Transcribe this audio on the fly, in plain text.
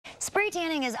Spray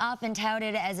tanning is often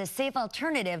touted as a safe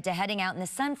alternative to heading out in the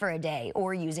sun for a day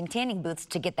or using tanning booths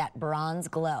to get that bronze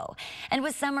glow. And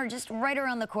with summer just right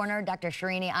around the corner, Dr.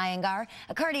 Srini Iyengar,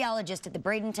 a cardiologist at the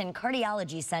Bradenton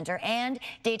Cardiology Center and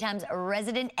Daytime's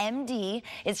resident MD,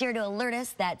 is here to alert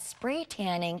us that spray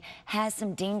tanning has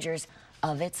some dangers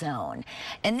of its own.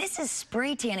 And this is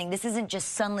spray tanning. This isn't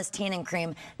just sunless tanning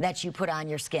cream that you put on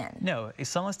your skin. No, a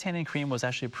sunless tanning cream was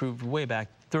actually approved way back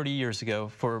 30 years ago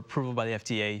for approval by the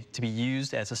FDA to be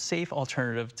used as a safe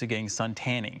alternative to getting sun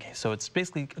tanning. So it's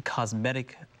basically a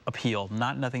cosmetic appeal,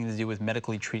 nothing to do with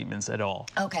medically treatments at all.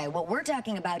 Okay, what we're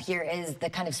talking about here is the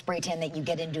kind of spray tan that you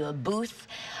get into a booth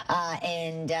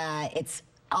and it's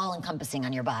all-encompassing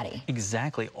on your body.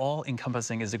 Exactly.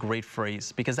 All-encompassing is a great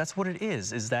phrase because that's what it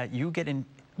is that you get in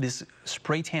this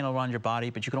spray tan around your body,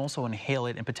 but you can also inhale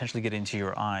it and potentially get into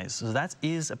your eyes. So that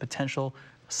is a potential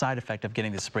side effect of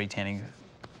getting the spray tanning.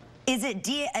 Is it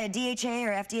DHA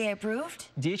or FDA approved?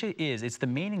 DHA is. It's the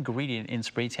main ingredient in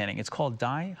spray tanning. It's called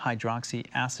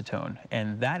dihydroxyacetone,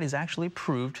 and that is actually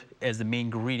approved as the main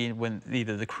ingredient when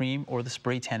either the cream or the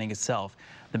spray tanning itself.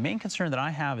 The main concern that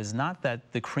I have is not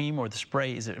that the cream or the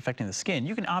spray is affecting the skin.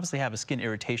 You can obviously have a skin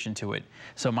irritation to it.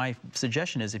 So my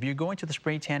suggestion is if you're going to the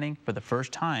spray tanning for the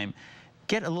first time,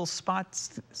 get a little spot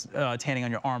tanning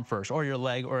on your arm first, or your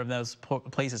leg, or in those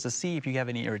places to see if you have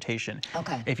any irritation.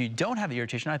 Okay. If you don't have the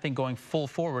irritation, I think going full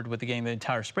forward with getting the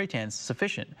entire spray tan is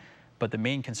sufficient. But the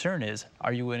main concern is,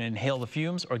 are you going to inhale the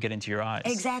fumes or get into your eyes?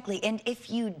 Exactly. And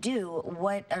if you do,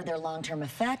 what are their long-term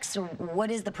effects, or what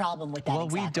is the problem with that Well,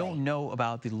 exactly? we don't know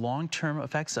about the long-term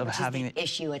effects of having the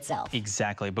issue itself.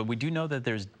 Exactly. But we do know that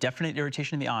there's definite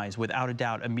irritation in the eyes, without a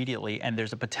doubt, immediately, and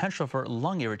there's a potential for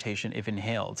lung irritation if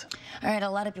inhaled. All right, a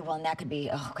lot of people, and that could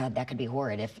be, oh God, that could be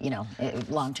horrid if, you know,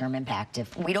 long-term impact.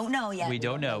 If we don't know yet. We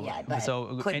don't know yet, but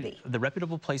so could be. The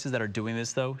reputable places that are doing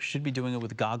this, though, should be doing it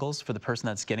with goggles for the person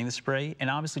that's getting the spray, and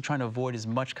obviously trying to avoid as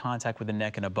much contact with the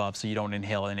neck and above so you don't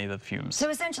inhale any of the fumes. So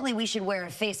essentially we should wear a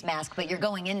face mask, but you're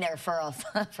going in there for a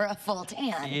full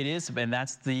tan. It is, and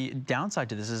that's the downside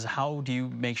to this, is how do you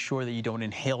make sure that you don't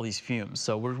inhale these fumes?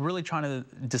 So we're really trying to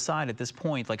decide at this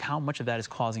point, like, how much of that is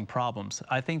causing problems.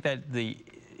 I think that the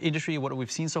industry, what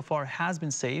we've seen so far, has been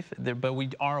safe, but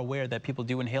we are aware that people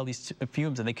do inhale these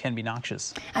fumes and they can be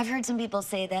noxious. I've heard some people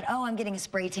say that, oh, I'm getting a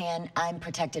spray tan, I'm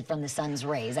protected from the sun's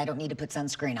rays, I don't need to put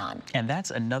sunscreen on. And that's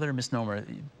another misnomer.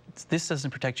 This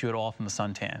doesn't protect you at all from the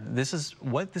suntan. This is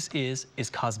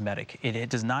cosmetic. It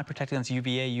does not protect against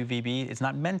UVA, UVB. It's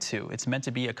not meant to. It's meant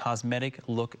to be a cosmetic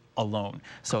look alone.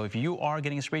 So if you are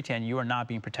getting a spray tan, you are not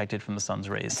being protected from the sun's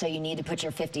rays. So you need to put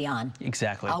your 50 on.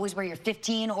 Exactly. Always wear your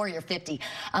 15 or your 50.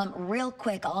 Real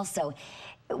quick also,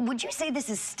 would you say this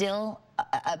is still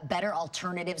a better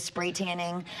alternative, spray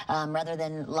tanning, rather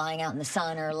than lying out in the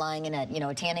sun or lying in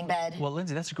a tanning bed? Well,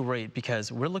 Lindsay, that's great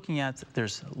because we're looking at,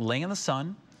 there's laying in the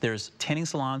sun, there's tanning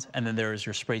salons, and then there's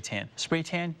your spray tan. Spray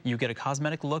tan, you get a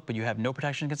cosmetic look, but you have no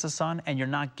protection against the sun, and you're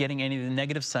not getting any of the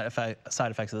negative side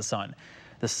effects of the sun.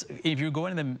 If you're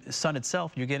going to the sun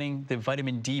itself, you're getting the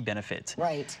vitamin D benefit.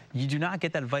 Right. You do not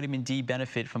get that vitamin D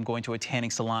benefit from going to a tanning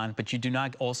salon, but you do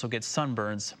not also get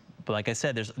sunburns. But like I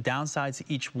said, there's downsides to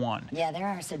each one. Yeah, there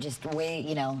are. So just weigh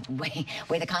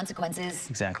the consequences.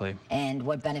 Exactly. And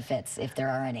what benefits, if there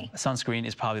are any. Sunscreen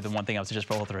is probably the one thing I would suggest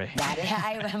for all three.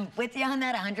 I am with you on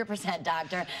that 100%,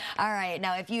 doctor. All right,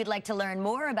 now if you'd like to learn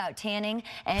more about tanning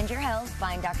and your health,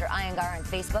 find Dr. Iyengar on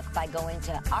Facebook by going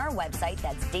to our website.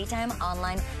 That's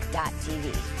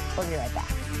daytimeonline.tv. We'll be right back.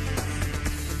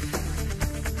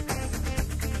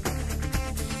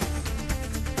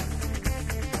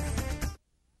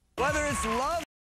 Whether it's love